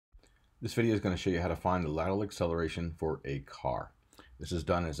This video is going to show you how to find the lateral acceleration for a car. This is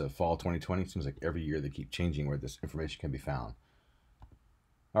done as a fall 2020. It seems like every year they keep changing where this information can be found.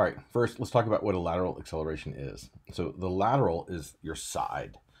 All right, first let's talk about what a lateral acceleration is. So the lateral is your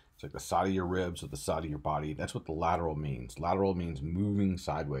side. It's like the side of your ribs or the side of your body. That's what the lateral means. Lateral means moving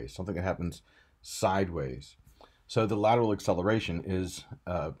sideways, something that happens sideways. So the lateral acceleration is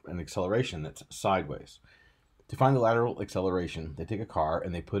an acceleration that's sideways. To find the lateral acceleration, they take a car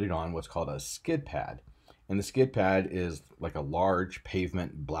and they put it on what's called a skid pad. And the skid pad is like a large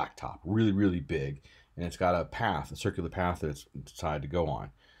pavement blacktop, really, really big. And it's got a path, a circular path that it's decided to go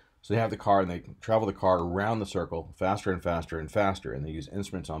on. So they have the car and they travel the car around the circle faster and faster and faster. And they use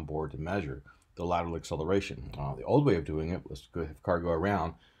instruments on board to measure the lateral acceleration. The old way of doing it was to have the car go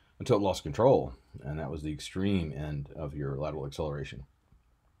around until it lost control. And that was the extreme end of your lateral acceleration.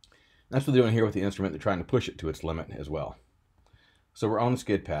 That's what they're doing here with the instrument. They're trying to push it to its limit as well. So we're on the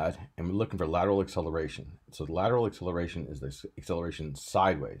skid pad and we're looking for lateral acceleration. So the lateral acceleration is the acceleration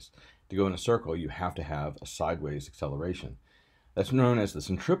sideways. To go in a circle, you have to have a sideways acceleration. That's known as the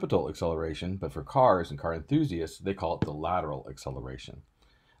centripetal acceleration, but for cars and car enthusiasts, they call it the lateral acceleration.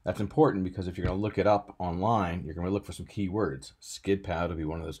 That's important because if you're going to look it up online, you're going to look for some key words. Skid pad will be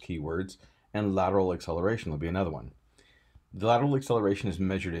one of those key words, and lateral acceleration will be another one. The lateral acceleration is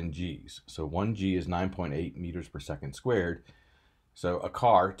measured in G's. So 1 G is 9.8 meters per second squared. So a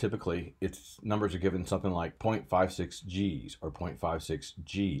car, typically, its numbers are given something like 0.56 G's or 0.56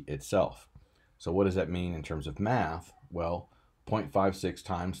 G itself. So what does that mean in terms of math? Well, 0.56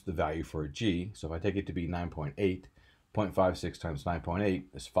 times the value for a G. So if I take it to be 9.8, 0.56 times 9.8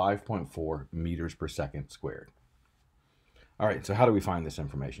 is 5.4 meters per second squared. All right, so how do we find this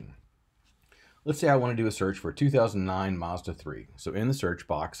information? Let's say I want to do a search for 2009 Mazda 3. So in the search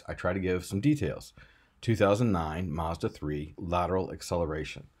box, I try to give some details. 2009 Mazda 3 lateral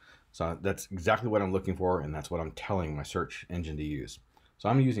acceleration. So that's exactly what I'm looking for, and that's what I'm telling my search engine to use. So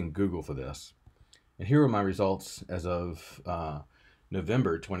I'm using Google for this. And here are my results as of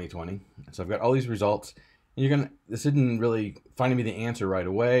November 2020. So I've got all these results. And this isn't really finding me the answer right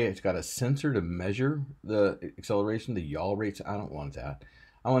away. It's got a sensor to measure the acceleration, the yaw rates. I don't want that.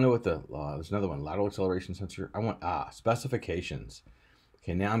 I want to know what there's another one, lateral acceleration sensor. I want, specifications.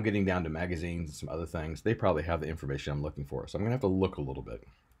 Okay, now I'm getting down to magazines and some other things. They probably have the information I'm looking for. So I'm going to have to look a little bit.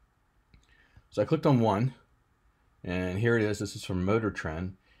 So I clicked on one, and here it is. This is from Motor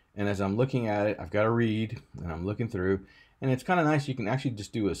Trend. And as I'm looking at it, I've got to read, and I'm looking through. And it's kind of nice. You can actually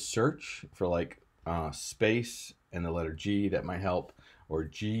just do a search for like space and the letter G. That might help. Or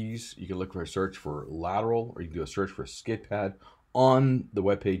G's. You can look for a search for lateral, or you can do a search for skid pad on the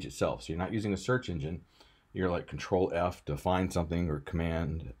web page itself. So you're not using a search engine. You're like Control F to find something, or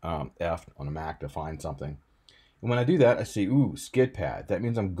Command F on a Mac to find something. And when I do that, I see, ooh, skid pad. That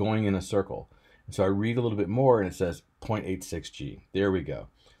means I'm going in a circle. And so I read a little bit more and it says 0.86 G. There we go.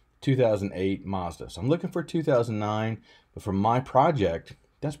 2008 Mazda. So I'm looking for 2009, but for my project,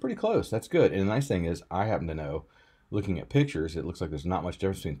 that's pretty close. That's good. And the nice thing is I happen to know, looking at pictures, it looks like there's not much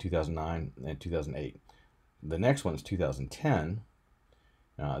difference between 2009 and 2008. The next one is 2010.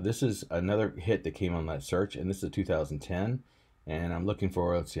 This is another hit that came on that search, and this is 2010. And I'm looking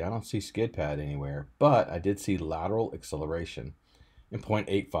for, let's see, I don't see skid pad anywhere, but I did see lateral acceleration in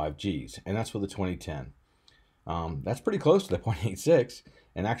 0.85 G's, and that's for the 2010. That's pretty close to the 0.86,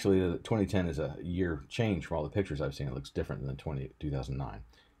 and actually the 2010 is a year change from all the pictures I've seen. It looks different than 2009.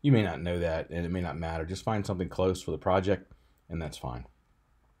 You may not know that, and it may not matter. Just find something close for the project, and that's fine.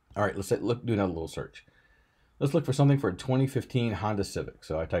 All right, let's do another little search. Let's look for something for a 2015 Honda Civic.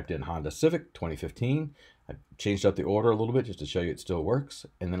 So I typed in Honda Civic 2015. I changed up the order a little bit just to show you it still works.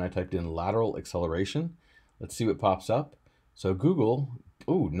 And then I typed in lateral acceleration. Let's see what pops up. So Google,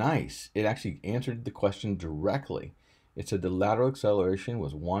 oh, nice. It actually answered the question directly. It said the lateral acceleration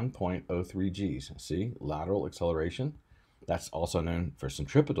was 1.03 G's. See, lateral acceleration. That's also known for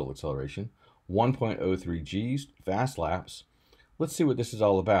centripetal acceleration. 1.03 G's, fast laps. Let's see what this is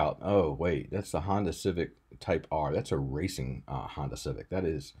all about. Oh, wait, that's the Honda Civic Type R. That's a racing Honda Civic. That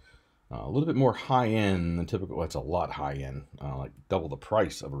is a little bit more high-end than typical. Well, it's a lot high-end, like double the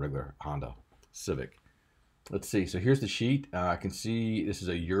price of a regular Honda Civic. Let's see. So here's the sheet. I can see this is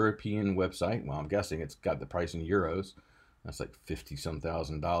a European website. Well, I'm guessing it's got the price in euros. That's like $50-some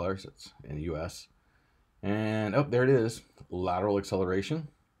thousand. It's in the U.S. And, oh, there it is. Lateral acceleration.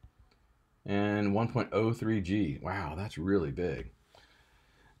 And 1.03 G. Wow, that's really big.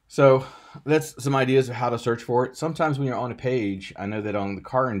 So that's some ideas of how to search for it. Sometimes when you're on a page, I know that on the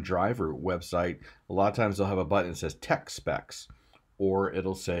Car and Driver website, a lot of times they'll have a button that says tech specs, or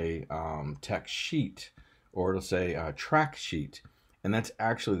it'll say tech sheet, or it'll say track sheet. And that's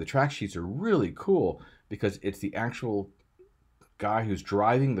actually, the track sheets are really cool because it's the actual guy who's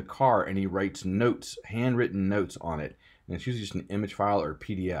driving the car and he writes notes, handwritten notes on it. And it's usually just an image file or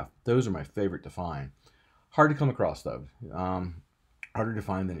PDF. Those are my favorite to find. Hard to come across though. Harder to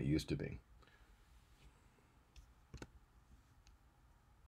find than it used to be.